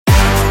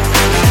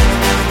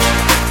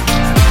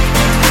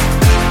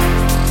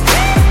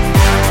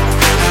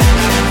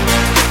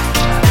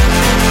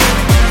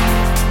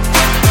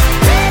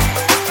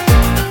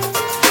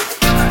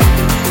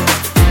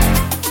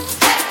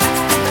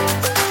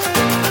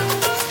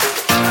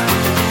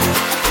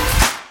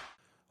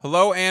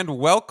Hello and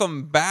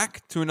welcome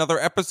back to another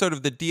episode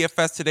of the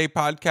DFS Today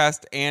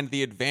podcast and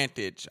The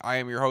Advantage. I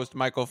am your host,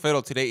 Michael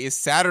Fiddle. Today is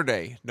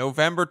Saturday,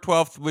 November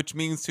 12th, which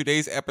means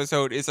today's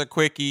episode is a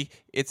quickie.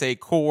 It's a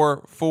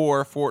core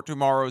 4 for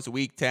tomorrow's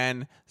Week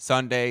 10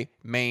 Sunday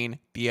main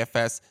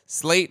DFS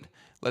slate.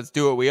 Let's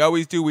do what we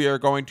always do. We are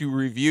going to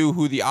review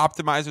who the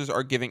optimizers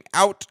are giving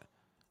out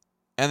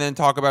and then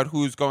talk about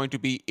who's going to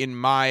be in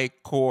my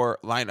core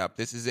lineup.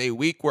 This is a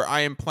week where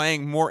I am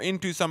playing more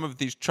into some of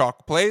these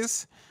chalk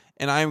plays,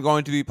 and I am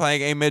going to be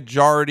playing a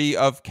majority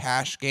of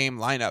cash game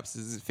lineups.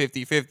 This is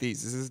 50-50s.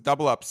 This is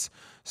double ups.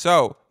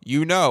 So,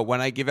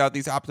 when I give out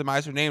these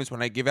optimizer names,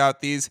 when I give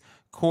out these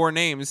core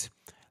names,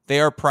 they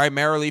are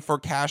primarily for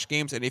cash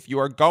games. And if you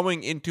are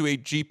going into a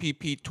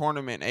GPP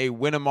tournament, a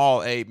win 'em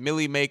all, a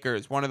Millie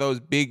Makers, one of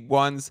those big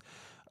ones,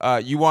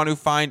 you want to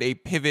find a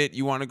pivot.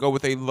 You want to go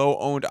with a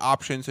low-owned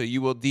option, so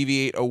you will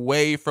deviate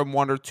away from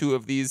one or two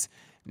of these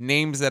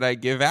names that I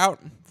give out.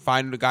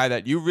 Find a guy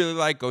that you really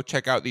like. Go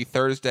check out the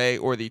Thursday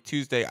or the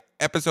Tuesday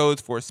episodes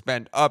for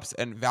spend ups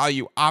and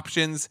value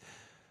options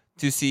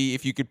to see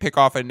if you could pick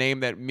off a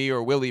name that me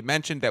or Willie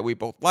mentioned that we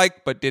both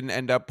like but didn't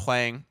end up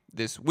playing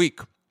this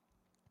week.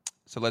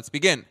 So let's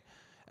begin.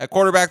 At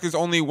quarterback, there's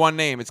only one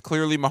name. It's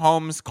clearly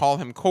Mahomes. Call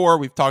him core.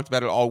 We've talked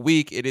about it all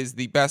week. It is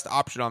the best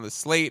option on the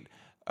slate.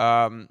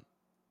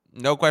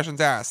 No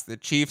questions asked. The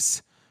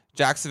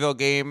Chiefs-Jacksonville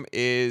game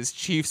is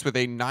Chiefs with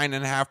a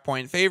 9.5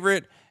 point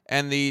favorite.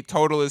 And the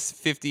total is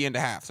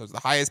 50.5. So it's the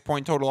highest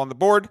point total on the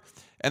board.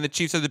 And the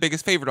Chiefs are the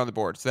biggest favorite on the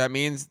board. So that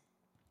means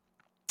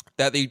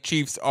that the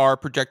Chiefs are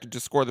projected to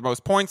score the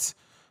most points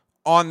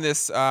on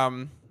this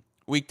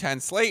Week 10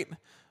 slate.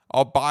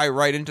 I'll buy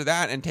right into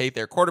that and take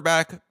their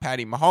quarterback,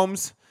 Patty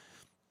Mahomes.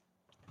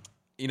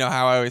 You know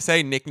how I always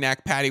say,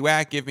 knick-knack,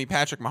 paddywhack, give me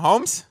Patrick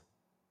Mahomes.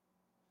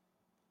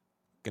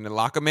 Going to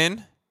lock him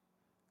in.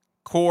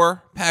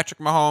 Core, Patrick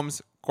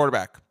Mahomes,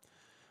 quarterback.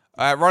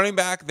 At running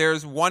back,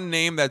 there's one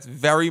name that's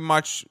very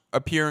much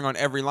appearing on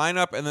every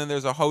lineup, and then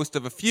there's a host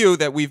of a few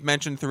that we've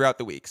mentioned throughout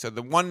the week. So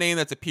the one name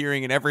that's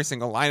appearing in every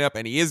single lineup,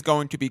 and he is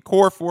going to be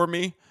core for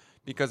me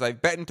because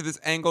I've bet into this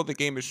angle. The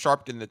game is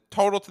sharped in the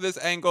total to this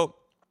angle.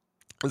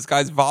 This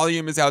guy's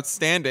volume is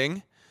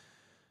outstanding,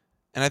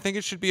 and I think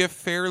it should be a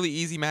fairly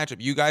easy matchup.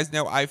 You guys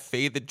know I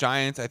fade the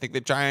Giants. I think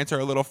the Giants are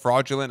a little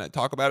fraudulent. I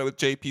talk about it with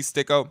JP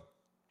Sticko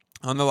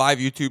on the live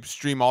YouTube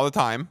stream all the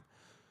time.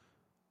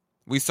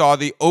 We saw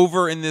the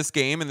over in this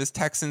game, in this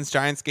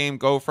Texans-Giants game,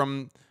 go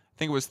from, I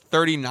think it was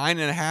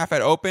 39.5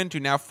 at open to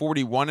now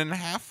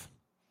 41.5.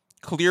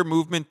 Clear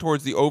movement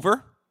towards the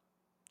over.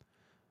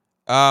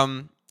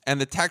 And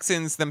the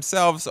Texans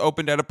themselves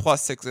opened at a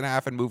plus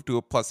 6.5 and moved to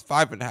a plus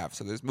 5.5.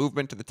 So there's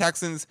movement to the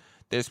Texans,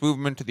 there's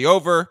movement to the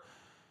over.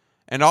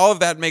 And all of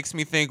that makes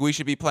me think we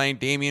should be playing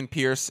Dameon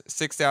Pierce,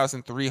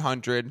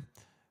 6,300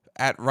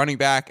 at running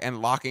back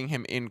and locking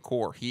him in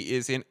core. He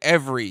is in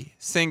every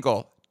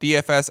single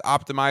DFS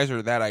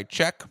optimizer that I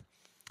check.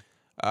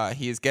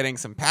 He is getting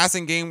some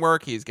passing game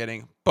work. He's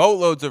getting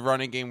boatloads of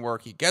running game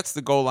work. He gets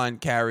the goal line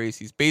carries.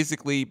 He's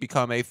basically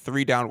become a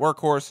 3-down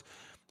workhorse.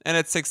 And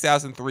at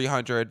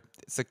 6,300,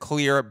 it's a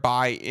clear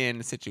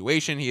buy-in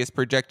situation. He is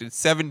projected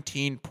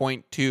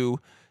 17.2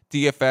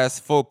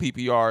 DFS full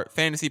PPR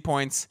fantasy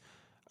points,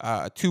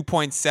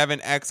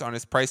 2.7x on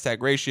his price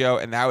tag ratio,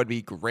 and that would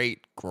be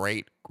great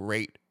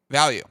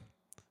value.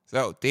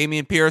 So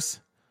Dameon Pierce,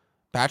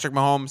 Patrick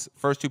Mahomes,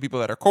 first two people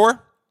that are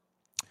core.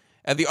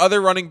 At the other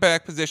running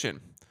back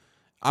position,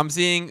 I'm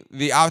seeing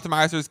the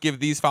optimizers give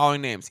these following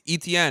names.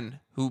 ETN,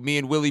 who me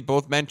and Willie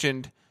both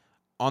mentioned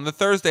on the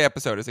Thursday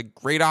episode, is a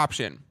great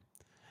option.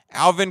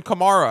 Alvin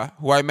Kamara,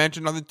 who I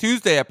mentioned on the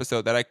Tuesday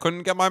episode that I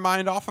couldn't get my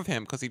mind off of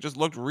him because he just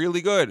looked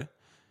really good.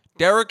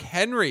 Derrick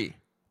Henry,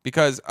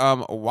 because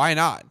why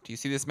not? Do you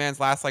see this man's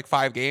last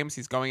 5 games?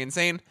 He's going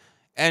insane.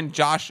 And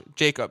Josh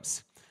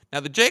Jacobs. Now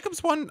the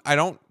Jacobs one, I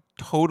don't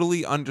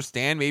totally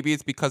understand. Maybe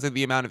it's because of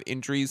the amount of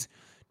injuries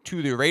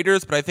to the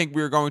Raiders, but I think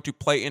we're going to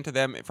play into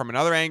them from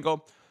another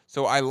angle.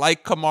 So I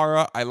like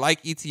Kamara, I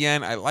like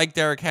ETN, I like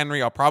Derrick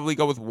Henry. I'll probably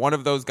go with one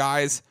of those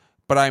guys,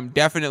 but I'm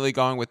definitely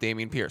going with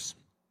Dameon Pierce.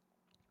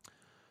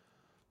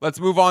 Let's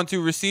move on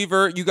to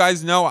receiver. You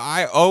guys know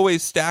I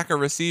always stack a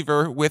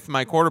receiver with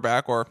my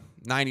quarterback, or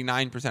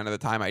 99% of the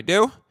time I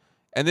do.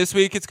 And this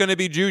week it's going to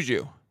be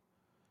Juju.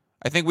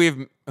 I think we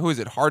have,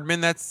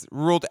 Hardman that's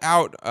ruled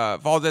out.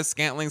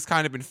 Valdez-Scantling's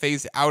kind of been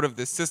phased out of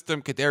the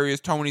system.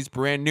 Kadarius Toney's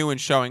brand new and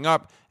showing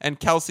up. And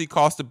Kelsey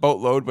cost a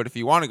boatload, but if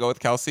you want to go with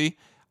Kelsey,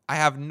 I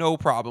have no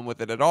problem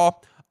with it at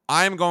all.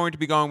 I'm going to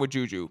be going with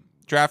Juju.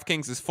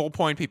 DraftKings is full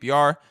point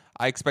PPR.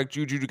 I expect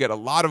Juju to get a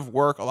lot of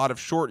work, a lot of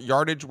short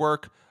yardage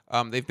work.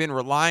 They've been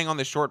relying on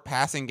the short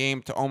passing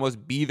game to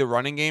almost be the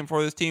running game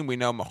for this team. We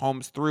know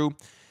Mahomes threw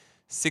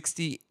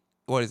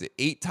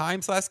 8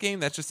 times last game?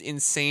 That's just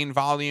insane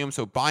volume.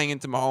 So buying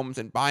into Mahomes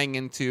and buying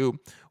into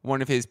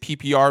one of his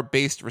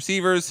PPR-based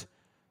receivers,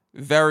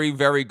 very,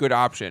 very good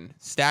option.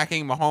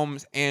 Stacking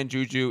Mahomes and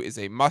Juju is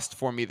a must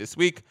for me this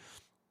week.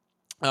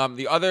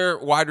 The other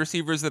wide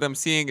receivers that I'm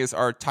seeing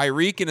are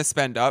Tyreek in a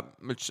spend up,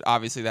 which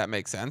obviously that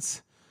makes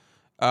sense.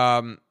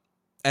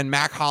 and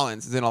Mac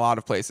Hollins is in a lot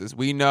of places.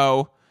 We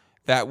know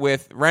that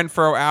with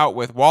Renfroe out,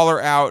 with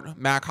Waller out,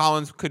 Mac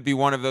Hollins could be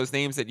one of those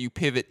names that you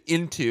pivot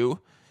into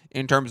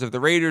in terms of the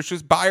Raiders.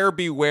 Just buyer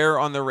beware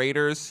on the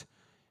Raiders.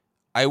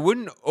 I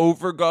wouldn't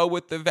overgo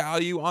with the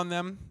value on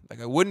them.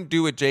 Like, I wouldn't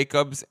do a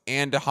Jacobs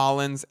and a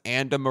Hollins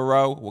and a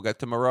Moreau. We'll get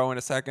to Moreau in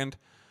a second.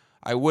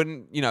 I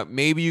wouldn't,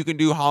 maybe you can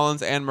do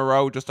Hollins and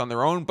Moreau just on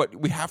their own, but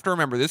we have to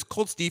remember this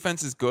Colts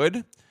defense is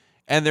good,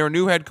 and their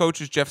new head coach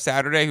is Jeff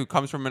Saturday, who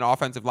comes from an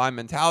offensive line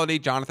mentality.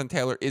 Jonathan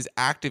Taylor is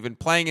active in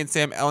playing, and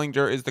Sam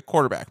Ehlinger is the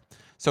quarterback.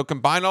 So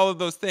combine all of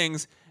those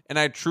things, and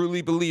I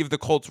truly believe the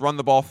Colts run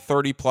the ball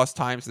 30-plus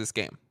times this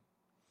game.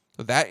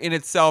 So that in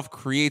itself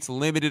creates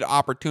limited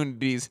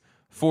opportunities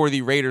for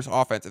the Raiders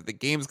offense. If the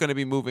game's going to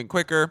be moving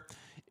quicker,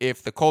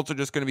 if the Colts are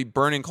just going to be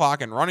burning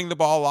clock and running the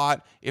ball a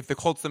lot, if the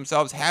Colts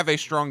themselves have a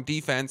strong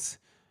defense,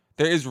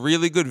 there is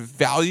really good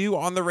value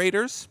on the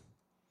Raiders.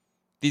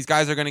 These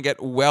guys are going to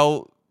get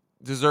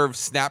well-deserved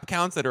snap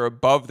counts that are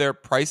above their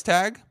price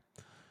tag.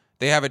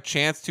 They have a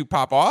chance to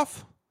pop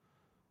off,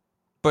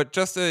 but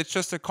it's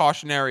just a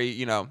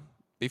cautionary,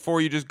 before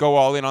you just go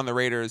all in on the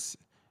Raiders,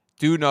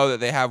 do know that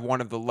they have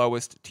one of the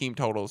lowest team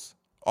totals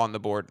on the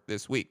board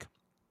this week.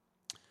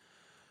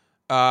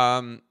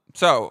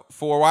 So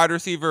for wide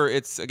receiver,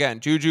 it's again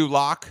Juju,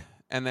 Locke,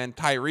 and then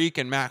Tyreek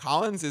and Mac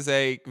Hollins is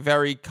a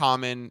very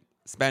common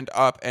spend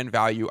up and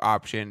value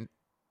option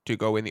to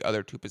go in the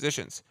other two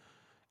positions.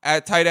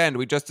 At tight end,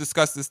 we just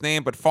discussed this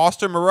name, but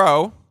Foster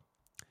Moreau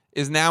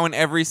is now in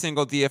every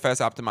single DFS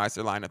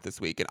optimizer lineup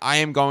this week, and I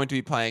am going to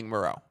be playing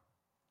Moreau.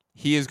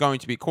 He is going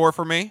to be core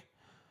for me.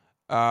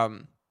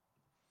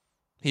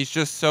 He's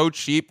just so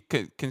cheap,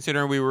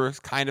 considering we were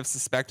kind of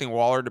suspecting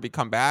Waller to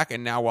become back,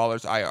 and now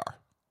Waller's IR.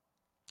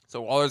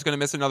 So Waller's going to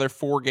miss another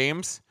 4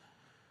 games,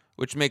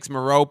 which makes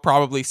Moreau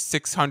probably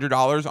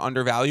 $600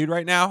 undervalued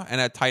right now. And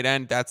at tight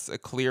end, that's a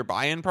clear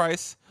buy-in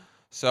price.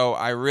 So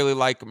I really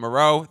like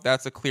Moreau.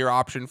 That's a clear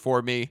option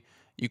for me.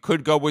 You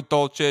could go with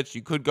Dulcich.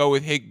 You could go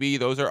with Higbee.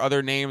 Those are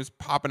other names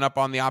popping up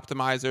on the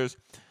optimizers.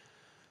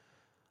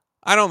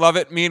 I don't love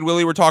it. Me and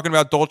Willie were talking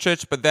about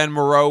Dulcich, but then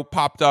Moreau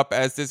popped up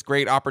as this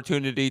great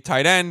opportunity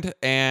tight end,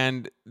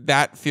 and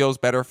that feels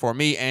better for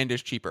me and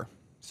is cheaper.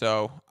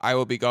 So I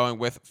will be going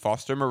with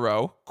Foster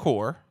Moreau,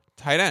 core,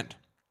 tight end.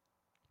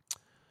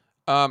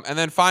 And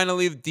then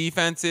finally, the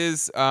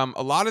defenses.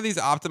 A lot of these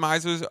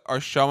optimizers are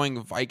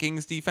showing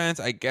Vikings defense,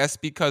 I guess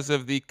because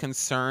of the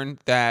concern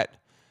that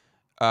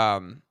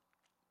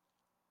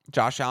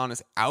Josh Allen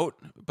is out.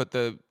 But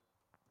the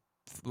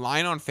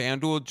line on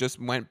FanDuel just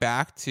went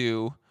back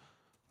to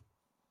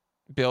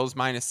Bills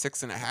minus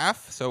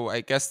 6.5. So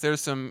I guess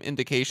there's some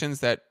indications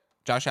that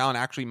Josh Allen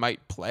actually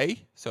might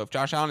play. So if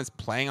Josh Allen is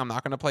playing, I'm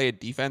not going to play a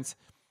defense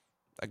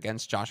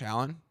against Josh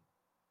Allen.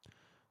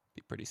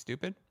 Be pretty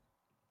stupid.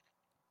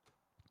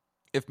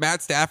 If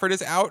Matt Stafford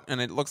is out, and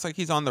it looks like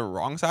he's on the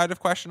wrong side of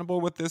questionable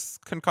with this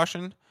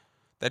concussion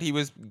that he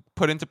was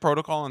put into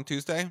protocol on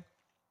Tuesday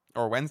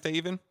or Wednesday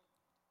even,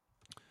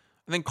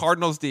 I think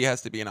Cardinals D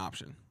has to be an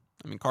option.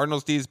 I mean,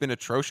 Cardinals D has been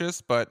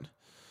atrocious, but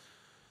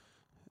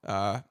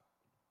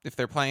if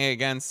they're playing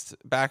against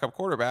backup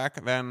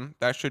quarterback, then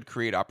that should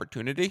create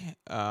opportunity.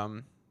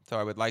 So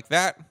I would like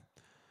that.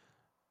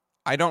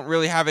 I don't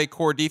really have a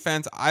core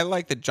defense. I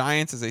like the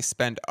Giants as a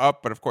spend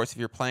up, but of course, if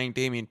you're playing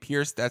Dameon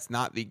Pierce, that's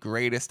not the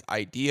greatest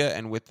idea.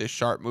 And with this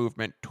sharp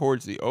movement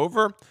towards the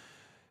over,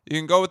 you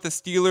can go with the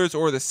Steelers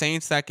or the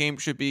Saints. That game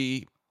should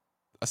be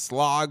a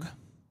slog.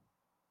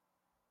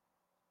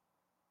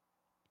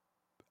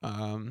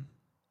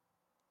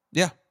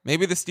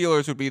 Maybe the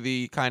Steelers would be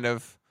the kind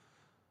of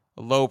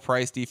low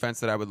price defense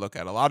that I would look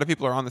at. A lot of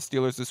people are on the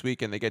Steelers this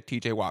week and they get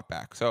TJ Watt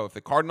back. So if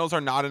the Cardinals are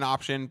not an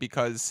option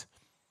because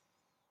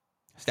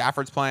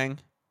Stafford's playing,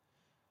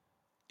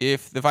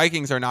 if the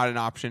Vikings are not an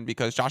option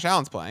because Josh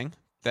Allen's playing,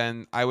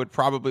 then I would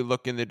probably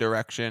look in the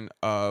direction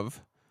of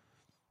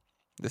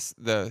the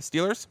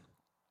Steelers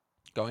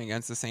going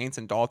against the Saints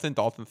and Dalton.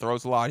 Dalton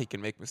throws a lot. He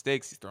can make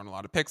mistakes. He's thrown a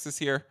lot of picks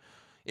this year.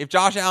 If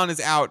Josh Allen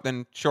is out,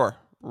 then sure,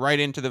 right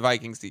into the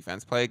Vikings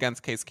defense. Play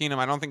against Case Keenum.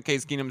 I don't think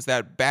Case Keenum's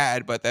that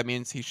bad, but that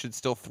means he should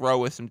still throw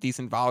with some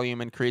decent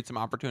volume and create some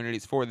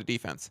opportunities for the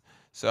defense.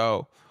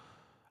 So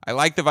I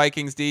like the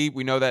Vikings D.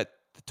 We know that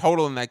the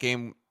total in that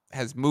game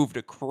has moved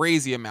a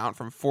crazy amount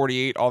from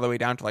 48 all the way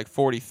down to like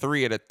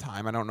 43 at a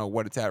time. I don't know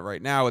what it's at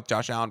right now with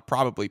Josh Allen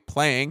probably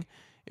playing.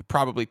 It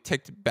probably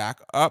ticked back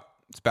up.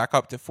 It's back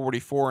up to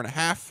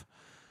 44.5.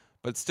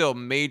 But still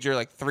major,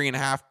 like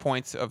 3.5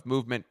 points of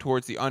movement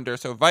towards the under.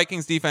 So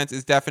Vikings defense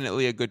is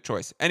definitely a good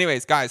choice.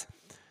 Anyways, guys,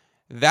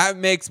 that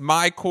makes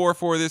my core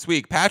for this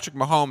week. Patrick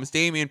Mahomes,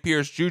 Dameon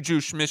Pierce,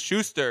 Juju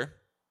Smith-Schuster.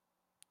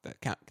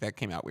 That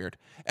came out weird.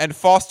 And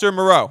Foster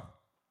Moreau.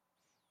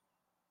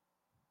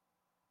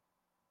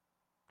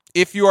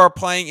 If you are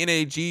playing in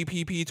a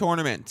GPP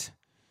tournament,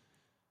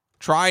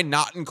 try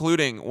not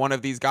including one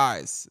of these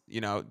guys.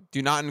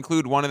 Do not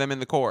include one of them in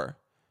the core.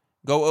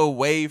 Go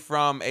away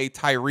from a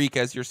Tyreek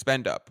as your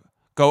spend up.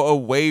 Go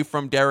away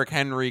from Derrick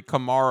Henry,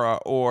 Kamara,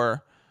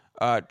 or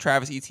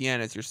Travis Etienne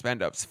as your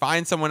spend ups.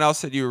 Find someone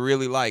else that you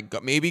really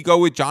like. Maybe go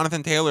with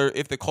Jonathan Taylor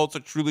if the Colts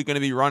are truly going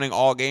to be running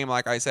all game,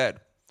 like I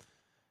said.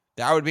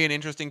 That would be an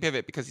interesting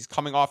pivot because he's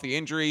coming off the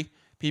injury.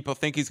 People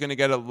think he's going to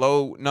get a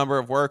low number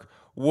of work.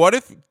 What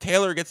if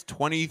Taylor gets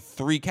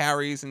 23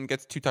 carries and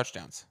gets 2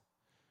 touchdowns?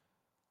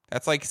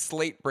 That's like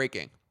slate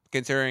breaking,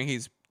 considering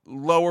he's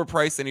lower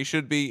priced than he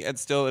should be and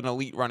still an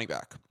elite running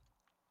back.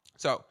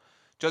 So,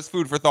 just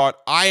food for thought.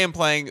 I am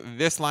playing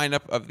this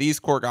lineup of these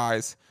core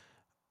guys.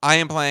 I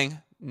am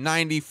playing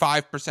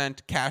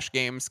 95% cash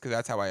games because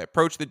that's how I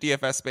approach the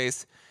DFS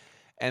space.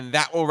 And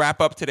that will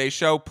wrap up today's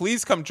show.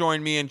 Please come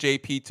join me and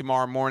JP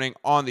tomorrow morning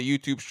on the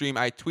YouTube stream.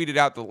 I tweeted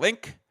out the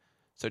link.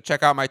 So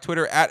check out my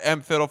Twitter at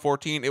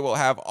mfiddle14. It will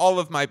have all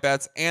of my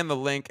bets and the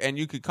link. And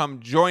you could come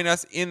join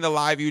us in the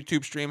live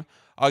YouTube stream.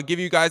 I'll give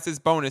you guys this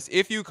bonus.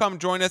 If you come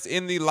join us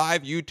in the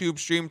live YouTube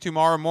stream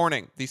tomorrow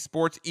morning, the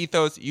Sports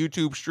Ethos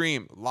YouTube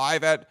stream,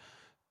 live at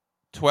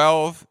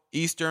 12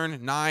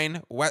 Eastern,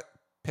 9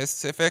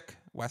 Pacific,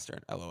 Western,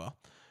 LOL.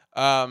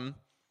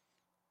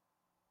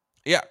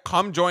 Yeah,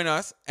 come join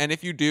us. And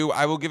if you do,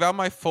 I will give out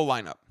my full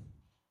lineup.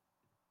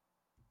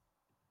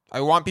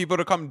 I want people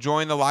to come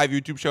join the live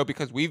YouTube show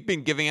because we've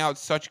been giving out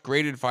such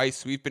great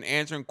advice. We've been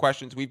answering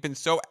questions. We've been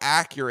so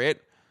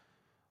accurate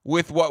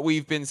with what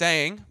we've been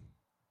saying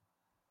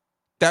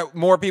that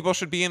more people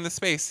should be in the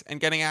space and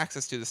getting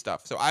access to the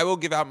stuff. So I will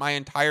give out my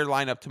entire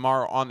lineup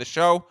tomorrow on the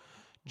show.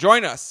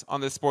 Join us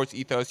on the Sports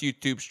Ethos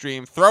YouTube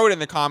stream. Throw it in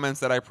the comments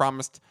that I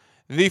promised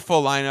the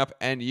full lineup,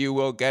 and you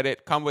will get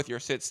it. Come with your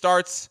sit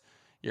starts,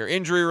 your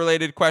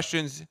injury-related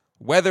questions,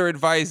 weather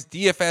advice,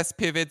 DFS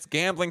pivots,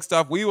 gambling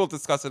stuff. We will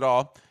discuss it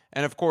all.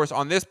 And, of course,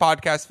 on this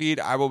podcast feed,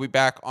 I will be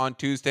back on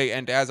Tuesday.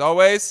 And as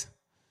always,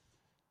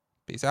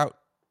 peace out.